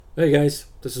Hey guys,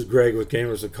 this is Greg with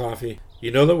Gamers of Coffee. You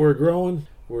know that we're growing,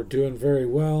 we're doing very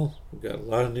well, we've got a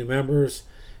lot of new members.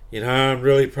 I'm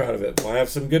really proud of it. Well, I have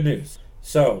some good news.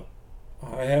 So,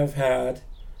 I have had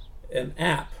an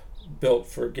app built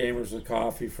for Gamers of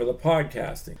Coffee for the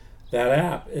podcasting. That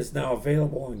app is now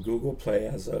available on Google Play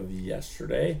as of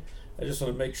yesterday. I just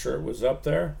want to make sure it was up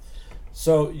there.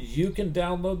 So, you can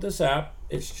download this app,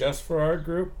 it's just for our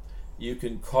group. You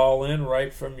can call in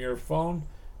right from your phone.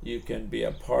 You can be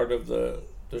a part of the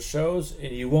shows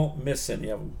and you won't miss any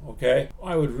of them, okay?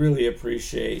 I would really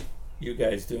appreciate you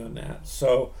guys doing that.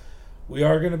 So we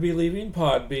are going to be leaving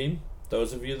Podbean.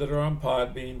 Those of you that are on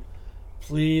Podbean,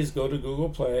 please go to Google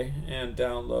Play and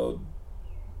download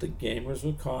the Gamers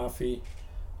with Coffee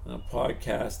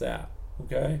podcast app,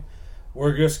 okay?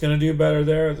 We're just going to do better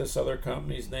there. This other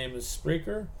company's name is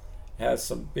Spreaker. Has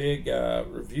some big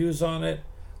reviews on it.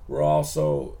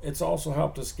 It's also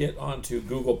helped us get onto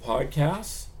Google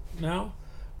Podcasts now,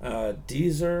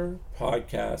 Deezer,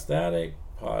 Podcast Addict,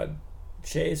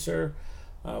 Podchaser.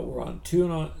 We're on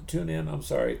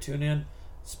TuneIn,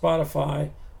 Spotify,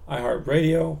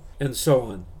 iHeartRadio, and so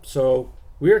on. So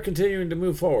we are continuing to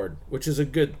move forward, which is a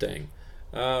good thing.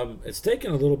 It's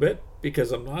taken a little bit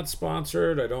because I'm not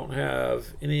sponsored. I don't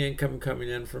have any income coming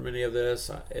in from any of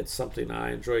this. It's something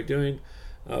I enjoy doing.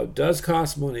 It does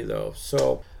cost money though,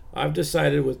 so I've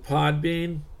decided with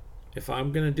Podbean, if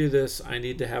I'm going to do this, I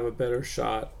need to have a better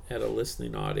shot at a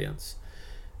listening audience.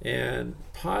 And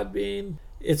Podbean,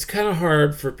 it's kind of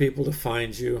hard for people to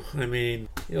find you. I mean,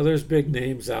 there's big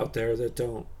names out there that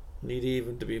don't need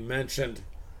even to be mentioned,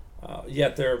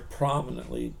 yet they're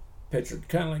prominently pictured,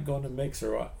 kind of like going to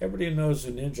Mixer. Everybody knows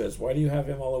who Ninja is. Why do you have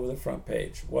him all over the front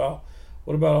page? Well,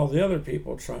 what about all the other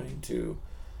people trying to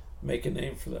make a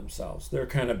name for themselves? They're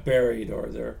kind of buried, or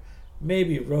they're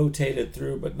maybe rotated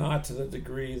through, but not to the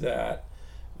degree that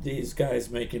these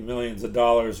guys making millions of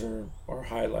dollars are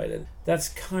highlighted. That's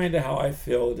kind of how I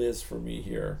feel it is for me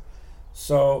here.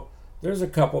 So there's a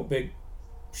couple big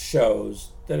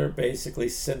shows that are basically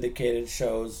syndicated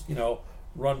shows,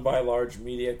 run by large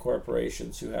media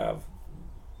corporations who have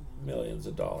millions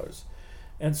of dollars.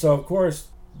 And so of course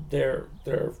they're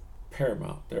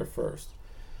paramount, they're first.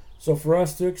 So for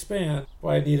us to expand,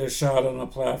 I need a shot on a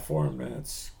platform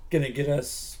that's going to get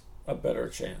us a better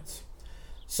chance.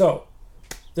 So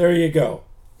there you go.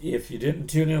 If you didn't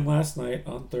tune in last night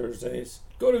on Thursdays,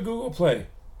 go to Google Play,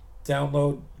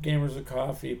 download Gamers of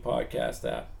Coffee podcast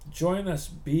app, join us,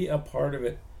 be a part of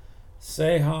it,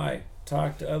 say hi,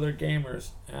 talk to other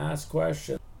gamers, ask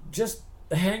questions, just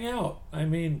hang out. I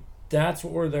mean, that's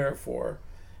what we're there for.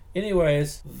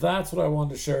 Anyways, that's what I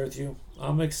wanted to share with you.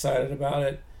 I'm excited about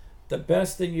it. The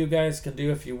best thing you guys can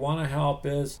do if you want to help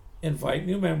is invite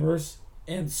new members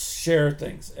and share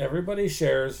things. Everybody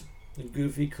shares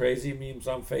goofy, crazy memes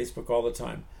on Facebook all the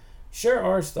time. Share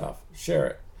our stuff. Share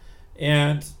it.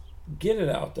 And get it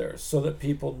out there so that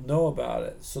people know about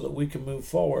it, so that we can move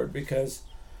forward, because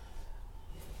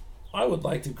I would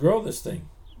like to grow this thing,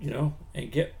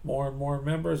 and get more and more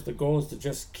members. The goal is to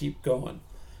just keep going.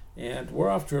 And we're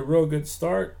off to a real good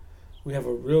start. We have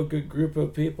a real good group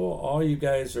of people. All you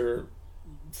guys are,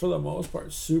 for the most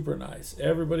part, super nice.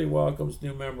 Everybody welcomes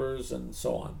new members and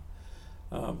so on.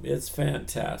 It's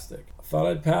fantastic. I thought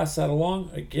I'd pass that along.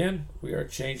 Again, we are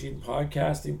changing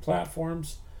podcasting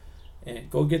platforms, and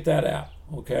go get that app,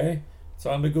 okay? It's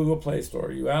on the Google Play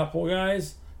Store. You Apple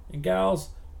guys and gals,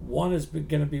 one is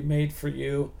going to be made for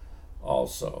you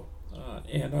also.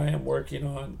 And I am working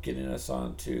on getting us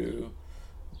onto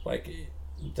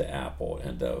the Apple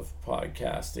end of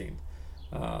podcasting.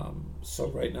 So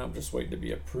right now I'm just waiting to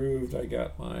be approved. I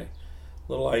got my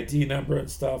little ID number and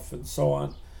stuff and so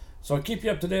on. So I'll keep you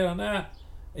up to date on that.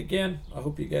 Again, I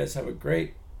hope you guys have a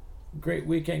great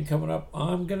weekend coming up.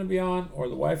 I'm going to be on, or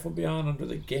the wife will be on, under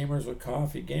the Gamers with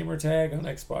Coffee gamer tag on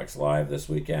Xbox Live this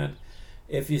weekend.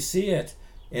 If you see it,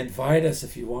 invite us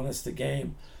if you want us to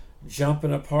game. Jump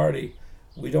in a party.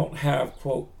 We don't have,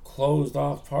 quote, closed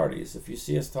off parties. If you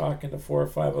see us talking to 4 or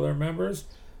 5 other members,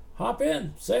 hop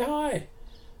in, say hi.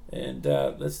 And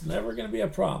that's never going to be a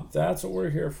problem. That's what we're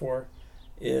here for,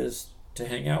 is to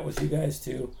hang out with you guys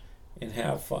too and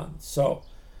have fun. So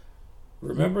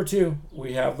remember too,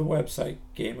 we have the website,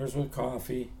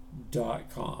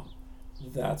 gamerswithcoffee.com.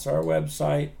 That's our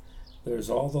website. There's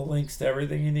all the links to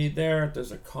everything you need there.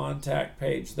 There's a contact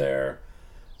page there.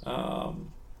 I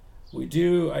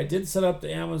did set up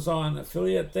the Amazon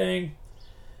affiliate thing,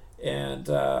 and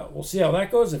we'll see how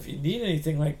that goes. If you need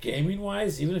anything like gaming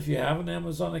wise, even if you have an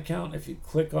Amazon account, if you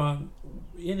click on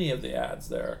any of the ads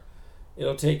there,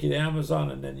 it'll take you to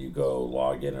Amazon, and then you go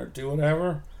log in or do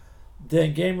whatever.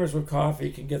 Then Gamers with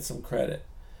Coffee can get some credit.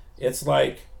 it's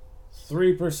like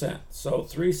 3%. So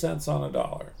 3 cents on a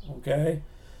dollar. Okay?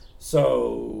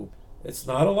 So it's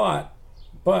not a lot,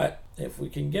 but if we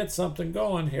can get something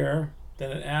going here,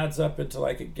 then it adds up into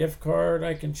like a gift card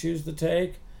I can choose to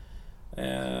take.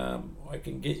 I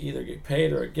can either get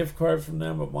paid or a gift card from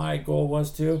them, but my goal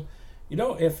was to,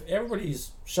 if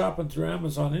everybody's shopping through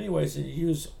Amazon anyways and you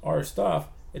use our stuff,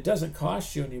 it doesn't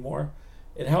cost you anymore.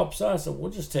 It helps us, and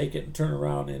we'll just take it and turn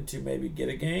around into maybe get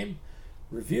a game,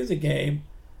 review the game,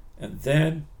 and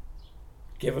then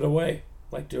give it away,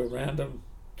 like do a random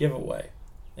giveaway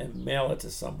and mail it to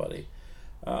somebody.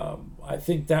 I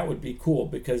think that would be cool,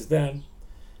 because then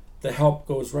the help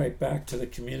goes right back to the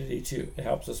community too. It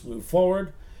helps us move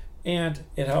forward, and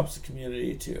it helps the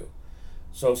community too.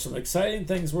 So some exciting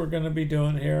things we're going to be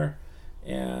doing here.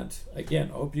 And again,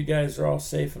 hope you guys are all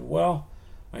safe and well.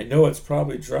 I know it's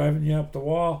probably driving you up the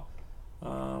wall,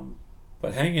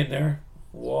 but hang in there.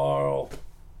 We're all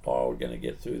going to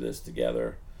get through this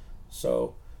together.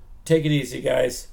 So take it easy, guys.